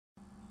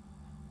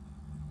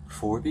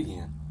Before we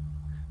begin,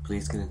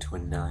 please get into a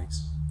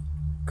nice,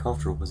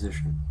 comfortable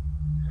position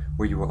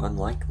where you are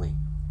unlikely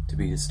to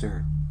be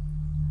disturbed.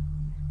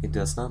 It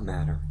does not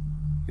matter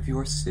if you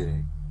are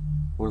sitting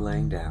or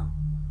laying down,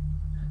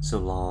 so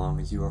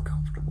long as you are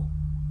comfortable.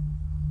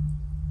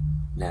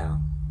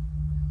 Now,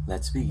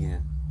 let's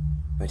begin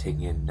by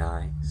taking a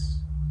nice,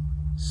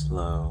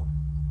 slow,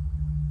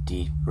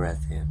 deep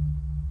breath in,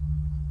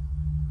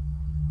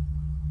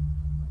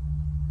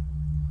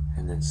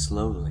 and then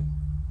slowly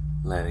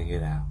letting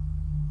it out.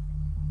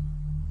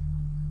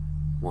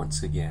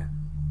 Once again,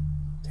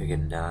 take a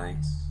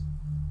nice,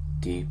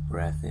 deep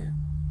breath in,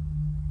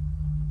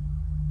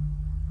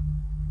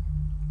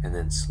 and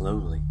then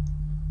slowly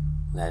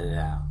let it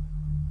out.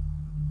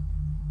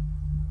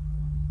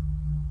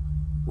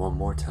 One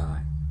more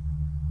time,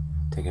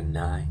 take a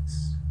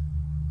nice,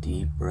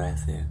 deep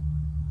breath in,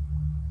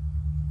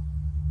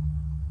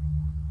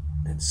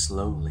 then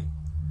slowly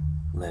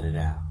let it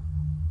out.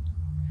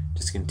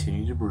 Just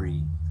continue to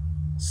breathe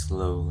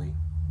slowly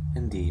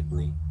and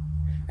deeply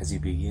as you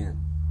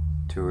begin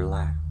to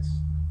relax.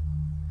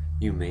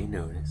 You may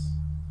notice,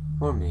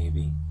 or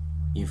maybe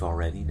you've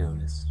already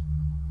noticed,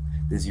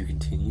 that as you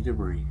continue to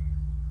breathe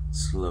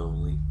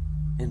slowly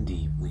and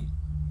deeply,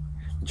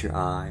 that your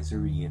eyes are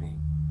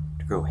beginning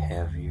to grow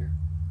heavier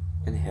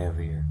and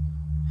heavier,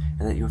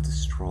 and that you have the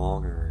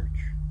strong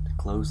urge to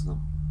close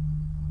them.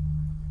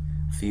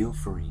 Feel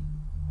free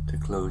to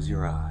close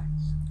your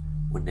eyes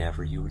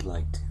whenever you would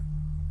like to,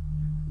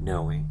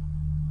 knowing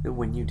that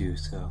when you do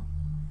so,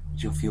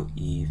 you'll feel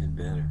even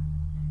better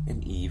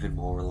and even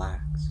more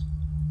relaxed.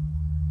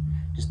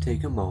 Just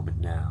take a moment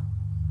now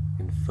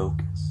and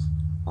focus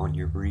on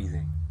your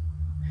breathing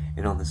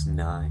and on this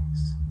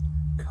nice,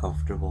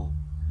 comfortable,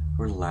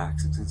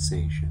 relaxing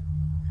sensation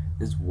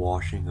that's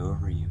washing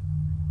over you,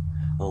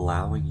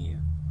 allowing you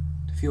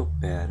to feel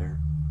better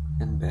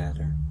and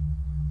better,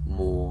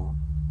 more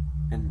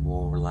and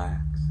more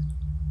relaxed.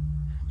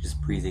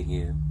 Just breathing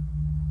in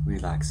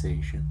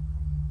relaxation,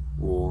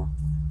 warmth,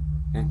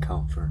 and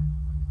comfort,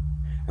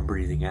 and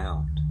breathing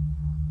out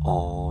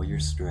all your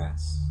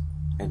stress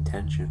and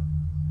tension.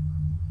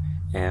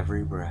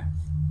 Every breath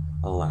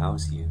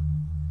allows you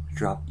to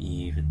drop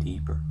even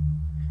deeper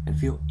and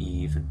feel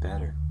even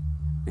better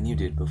than you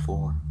did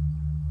before.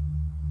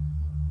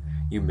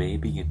 You may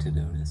begin to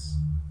notice,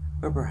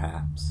 or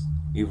perhaps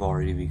you've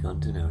already begun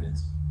to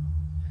notice,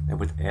 that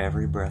with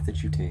every breath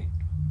that you take,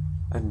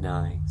 a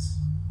nice,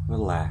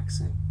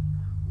 relaxing,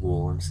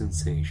 warm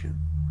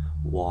sensation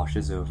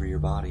washes over your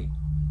body.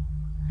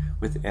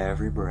 With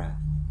every breath,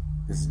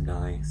 this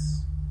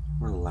nice,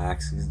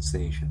 relaxing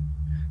sensation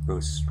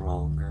grows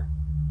stronger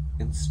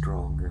and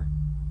stronger,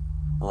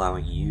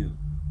 allowing you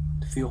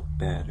to feel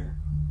better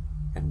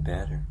and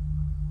better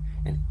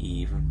and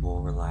even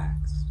more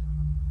relaxed.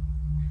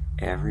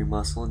 Every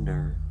muscle and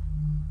nerve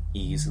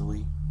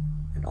easily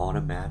and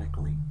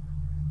automatically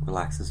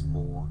relaxes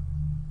more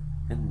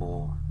and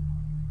more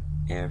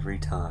every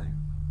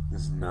time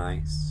this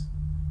nice,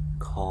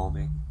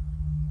 calming,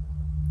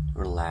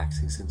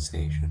 relaxing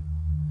sensation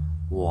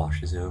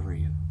washes over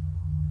you.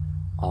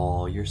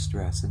 All your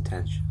stress and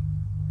tension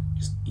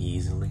just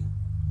easily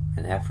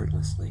and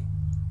effortlessly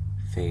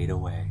fade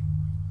away,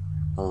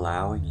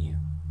 allowing you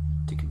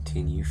to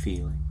continue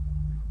feeling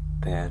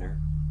better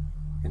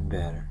and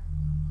better.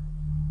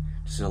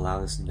 Just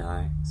allow this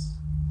nice,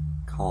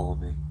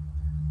 calming,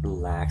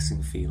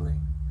 relaxing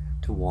feeling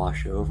to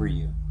wash over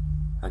you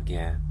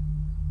again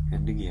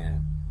and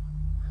again,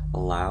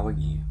 allowing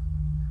you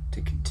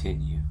to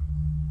continue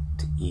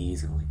to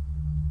easily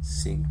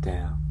sink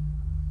down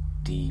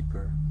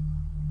deeper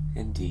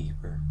and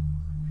deeper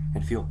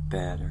and feel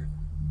better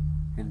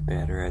and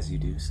better as you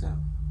do so.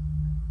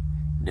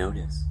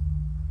 Notice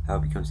how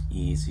it becomes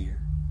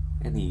easier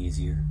and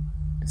easier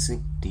to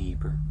sink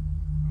deeper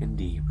and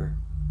deeper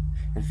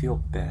and feel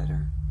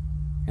better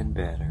and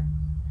better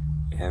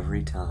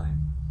every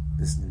time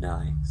this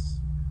nice,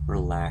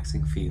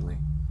 relaxing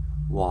feeling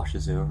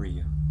washes over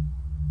you.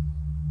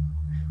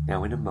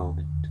 Now in a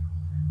moment,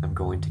 I'm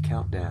going to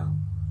count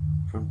down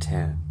from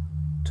 10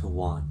 to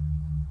 1.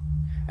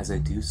 As I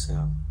do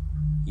so,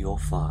 you'll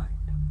find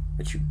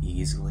that you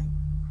easily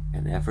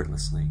and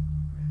effortlessly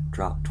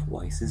drop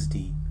twice as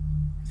deep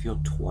and feel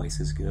twice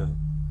as good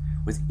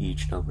with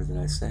each number that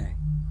I say,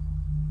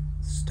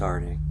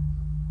 starting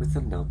with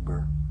the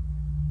number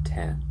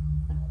 10.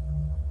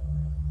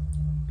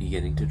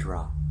 Beginning to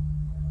drop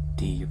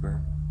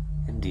deeper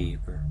and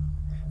deeper,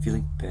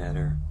 feeling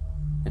better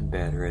and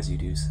better as you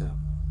do so.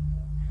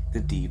 The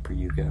deeper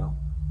you go,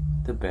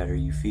 the better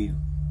you feel.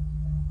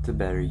 The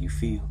better you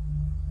feel,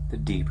 the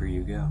deeper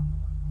you go.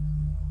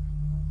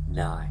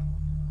 9.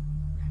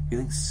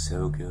 Feeling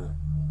so good,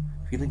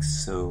 feeling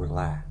so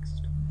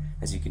relaxed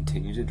as you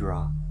continue to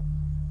drop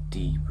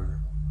deeper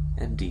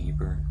and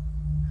deeper,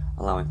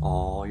 allowing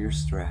all your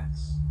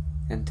stress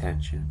and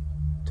tension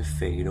to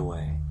fade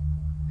away,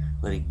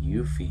 letting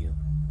you feel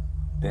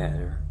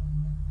better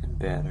and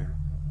better,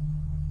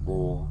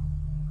 more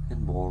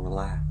and more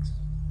relaxed.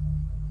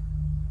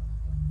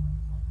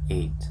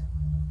 8.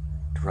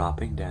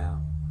 Dropping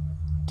down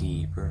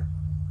deeper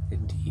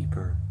and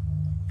deeper,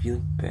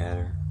 feeling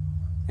better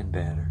and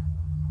better.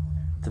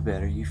 The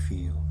better you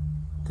feel,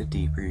 the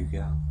deeper you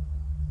go.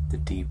 The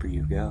deeper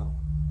you go,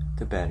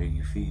 the better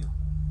you feel.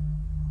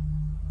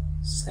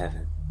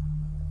 7.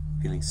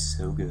 Feeling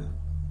so good,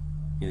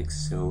 feeling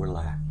so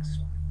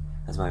relaxed,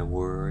 as my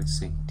words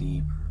sink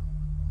deeper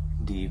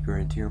and deeper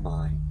into your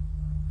mind,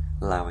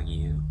 allowing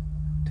you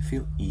to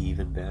feel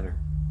even better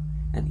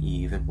and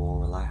even more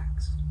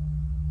relaxed.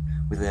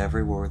 With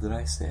every word that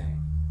I say,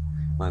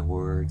 my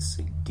words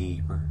sink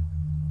deeper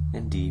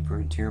and deeper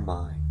into your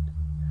mind,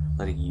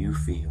 letting you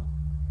feel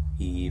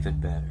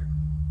even better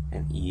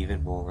and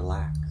even more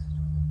relaxed.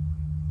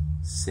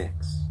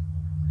 6.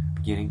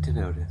 Beginning to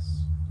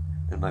notice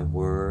that my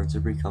words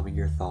are becoming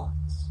your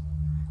thoughts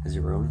as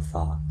your own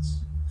thoughts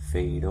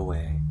fade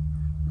away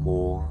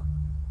more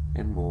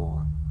and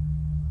more.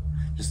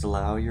 Just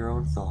allow your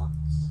own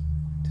thoughts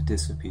to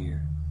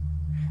disappear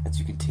as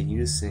you continue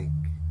to sink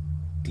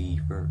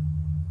deeper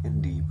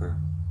and deeper,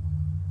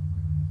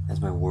 as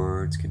my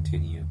words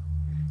continue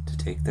to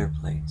take their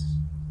place,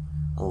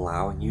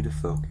 allowing you to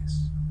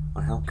focus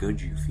on how good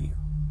you feel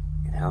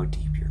and how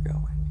deep you're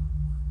going.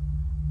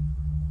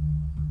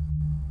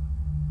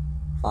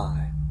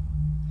 5.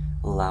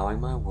 Allowing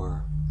my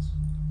words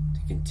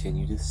to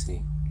continue to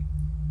sink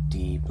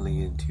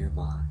deeply into your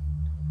mind,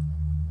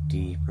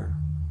 deeper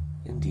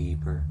and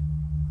deeper,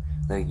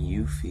 letting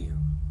you feel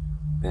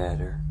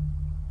better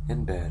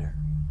and better.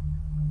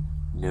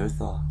 No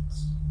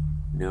thoughts,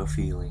 no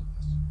feelings,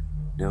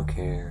 no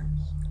cares,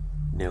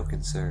 no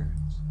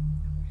concerns,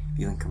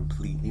 feeling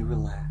completely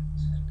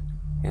relaxed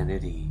and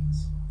at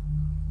ease.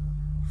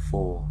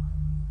 4.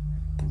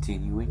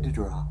 Continuing to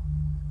drop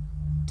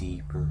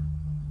deeper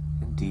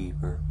and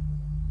deeper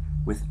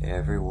with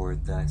every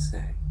word that I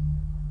say.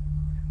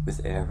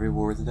 With every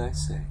word that I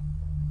say,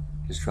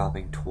 just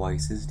dropping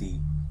twice as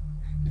deep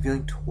and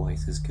feeling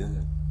twice as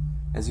good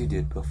as you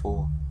did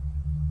before.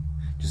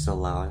 Just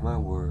allowing my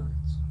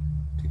words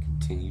to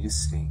continue to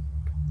sink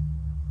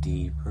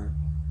deeper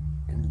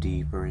and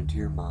deeper into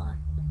your mind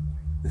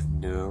with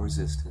no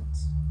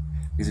resistance,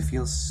 because it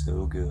feels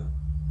so good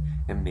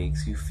and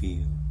makes you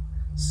feel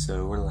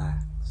so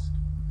relaxed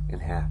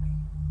and happy.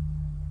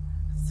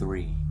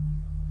 3.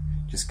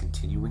 Just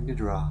continuing to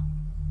drop,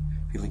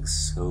 feeling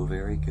so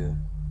very good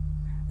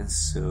and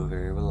so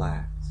very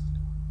relaxed,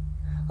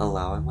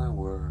 allowing my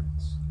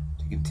words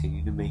to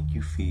continue to make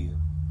you feel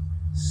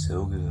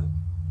so good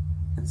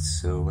and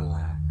so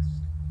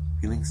relaxed,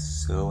 feeling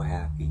so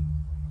happy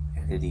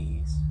and at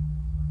ease.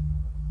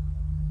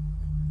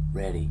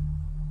 Ready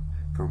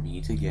for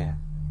me to get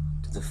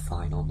to the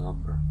final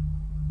number,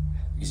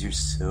 because you're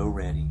so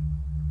ready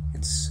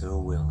and so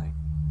willing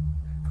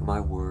for my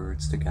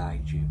words to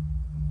guide you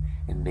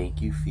and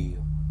make you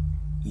feel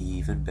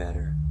even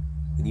better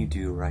than you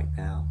do right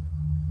now.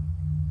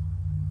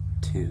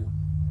 2.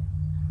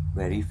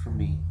 Ready for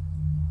me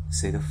to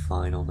say the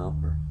final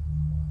number,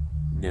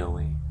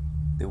 knowing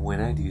that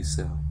when I do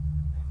so,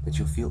 that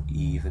you'll feel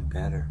even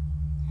better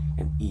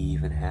and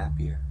even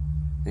happier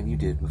than you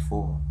did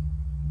before.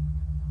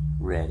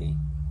 Ready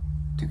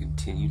to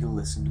continue to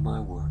listen to my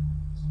words,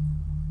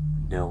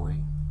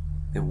 knowing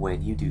that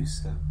when you do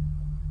so,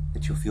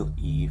 that you'll feel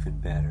even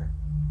better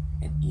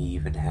and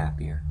even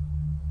happier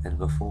than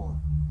before.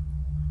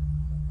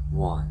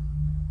 1.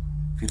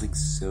 Feeling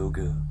so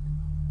good,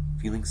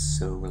 feeling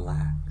so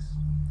relaxed,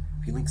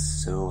 feeling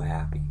so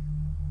happy,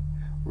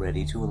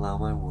 ready to allow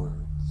my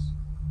words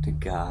to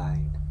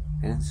guide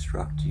and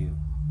instruct you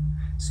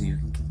so you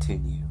can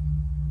continue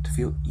to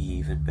feel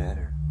even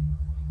better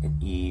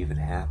and even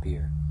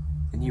happier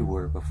than you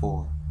were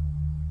before.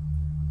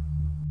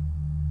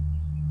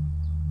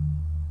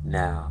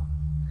 Now,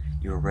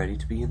 you are ready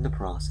to begin the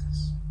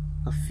process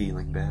of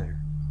feeling better,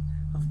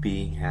 of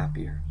being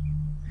happier,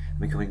 and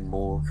becoming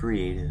more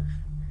creative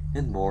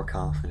and more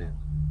confident.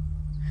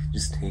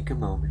 Just take a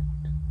moment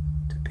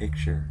to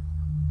picture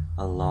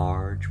a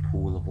large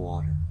pool of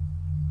water.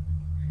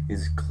 It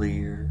is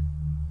clear,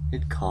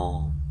 it's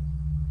calm,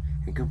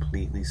 and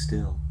completely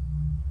still.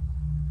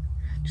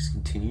 Just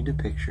continue to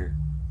picture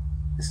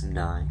this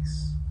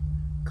nice,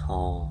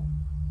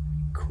 calm,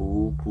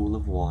 cool pool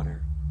of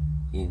water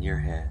in your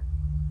head.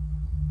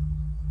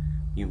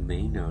 You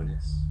may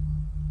notice,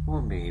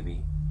 or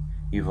maybe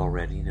you've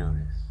already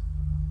noticed,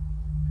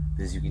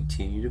 that as you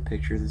continue to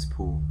picture this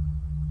pool,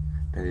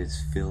 that it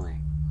is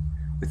filling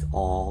with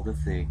all the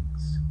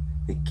things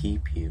that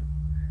keep you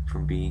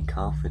from being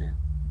confident,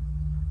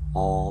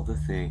 all the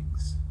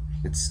things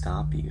that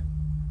stop you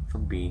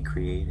from being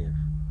creative,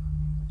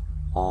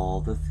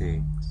 all the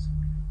things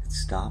that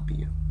stop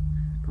you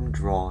from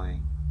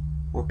drawing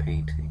or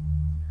painting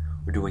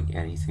or doing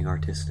anything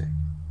artistic.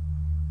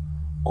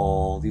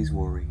 All these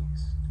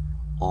worries,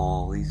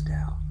 all these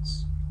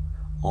doubts,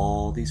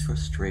 all these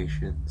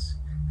frustrations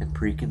and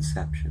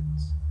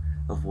preconceptions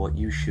of what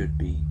you should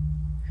be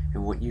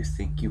and what you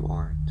think you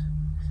aren't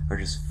are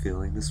just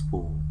filling this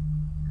pool,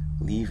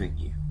 leaving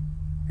you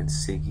and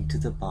sinking to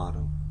the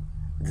bottom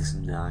of this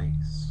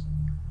nice,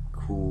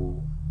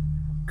 cool,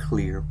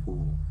 clear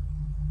pool.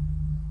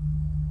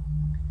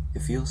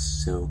 It feels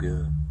so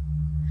good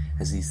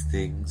as these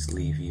things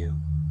leave you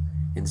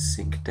and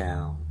sink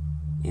down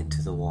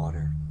into the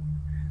water,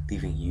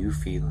 leaving you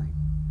feeling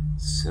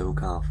so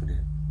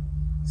confident,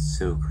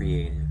 so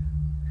creative,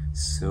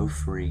 so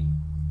free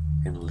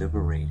and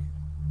liberated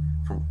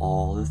from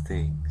all the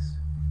things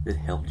that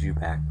held you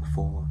back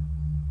before.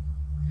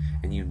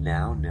 And you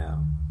now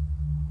know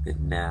that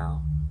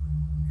now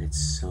it's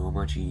so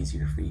much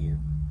easier for you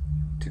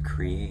to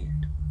create,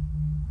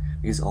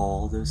 because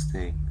all those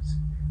things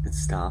that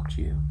stopped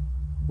you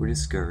or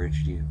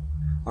discouraged you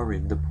are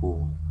in the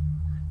pool,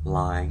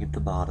 lying at the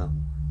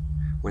bottom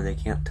where they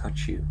can't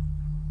touch you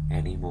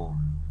anymore.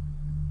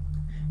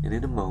 And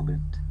in a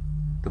moment,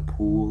 the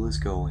pool is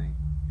going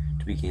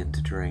to begin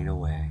to drain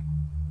away.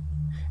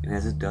 And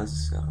as it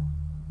does so,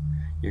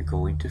 you're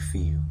going to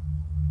feel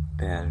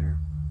better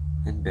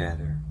and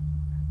better,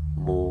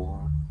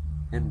 more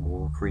and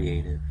more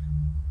creative,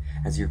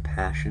 as your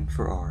passion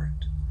for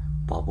art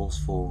bubbles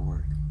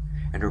forward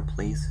and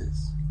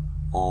replaces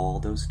all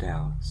those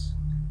doubts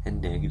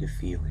and negative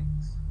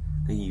feelings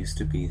that used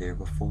to be there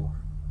before.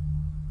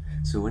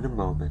 So in a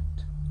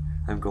moment,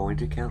 I'm going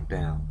to count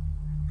down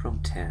from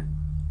 10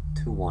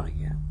 to 1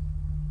 again.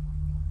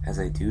 As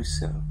I do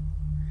so,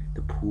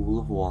 the pool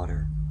of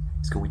water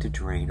is going to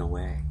drain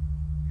away,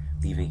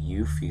 leaving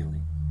you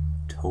feeling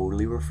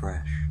totally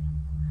refreshed,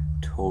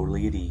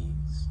 totally at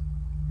ease,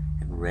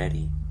 and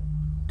ready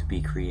to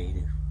be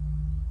creative.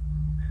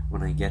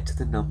 When I get to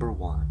the number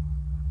 1,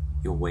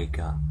 you'll wake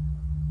up,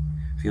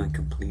 feeling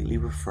completely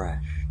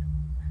refreshed,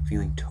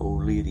 feeling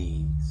totally at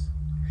ease,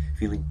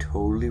 feeling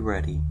totally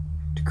ready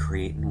to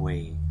create in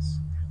ways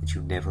that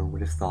you never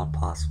would have thought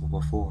possible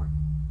before.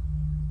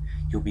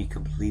 You'll be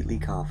completely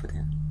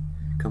confident,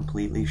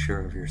 completely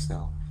sure of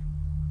yourself,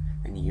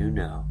 and you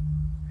know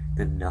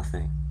that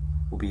nothing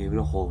will be able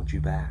to hold you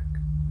back.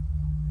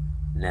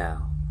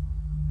 Now,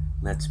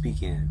 let's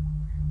begin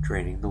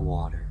draining the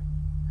water,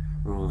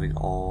 removing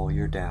all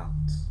your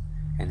doubts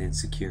and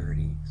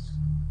insecurities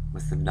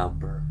with the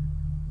number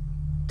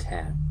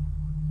 10,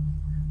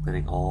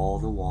 letting all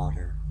the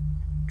water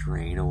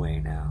drain away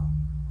now.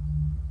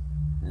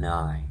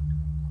 9,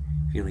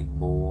 feeling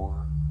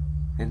more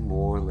and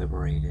more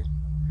liberated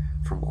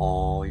from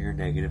all your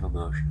negative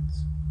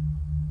emotions.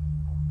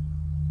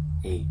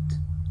 8,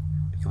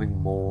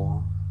 becoming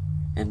more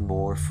and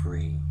more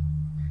free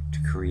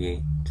to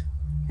create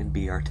and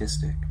be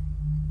artistic.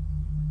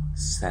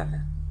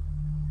 7,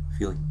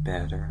 feeling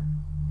better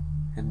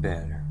and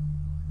better.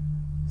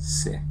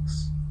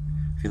 6,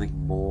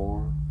 feeling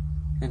more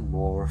and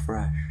more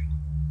refreshed.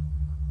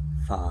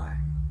 5,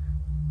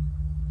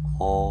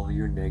 all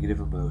your negative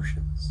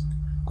emotions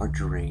are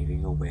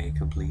draining away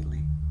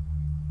completely.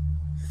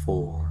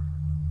 4,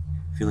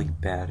 feeling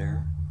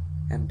better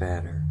and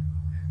better,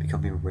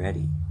 becoming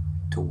ready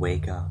to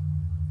wake up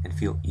and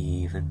feel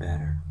even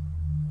better.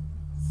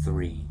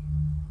 3,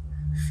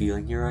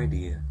 feeling your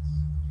ideas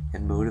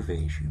and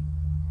motivation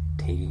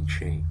taking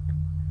shape,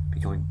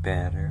 becoming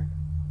better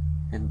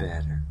and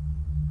better.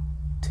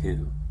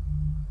 2,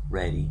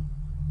 ready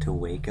to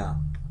wake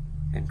up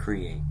and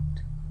create.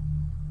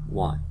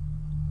 1,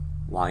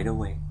 wide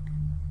awake,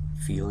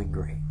 feeling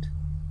great.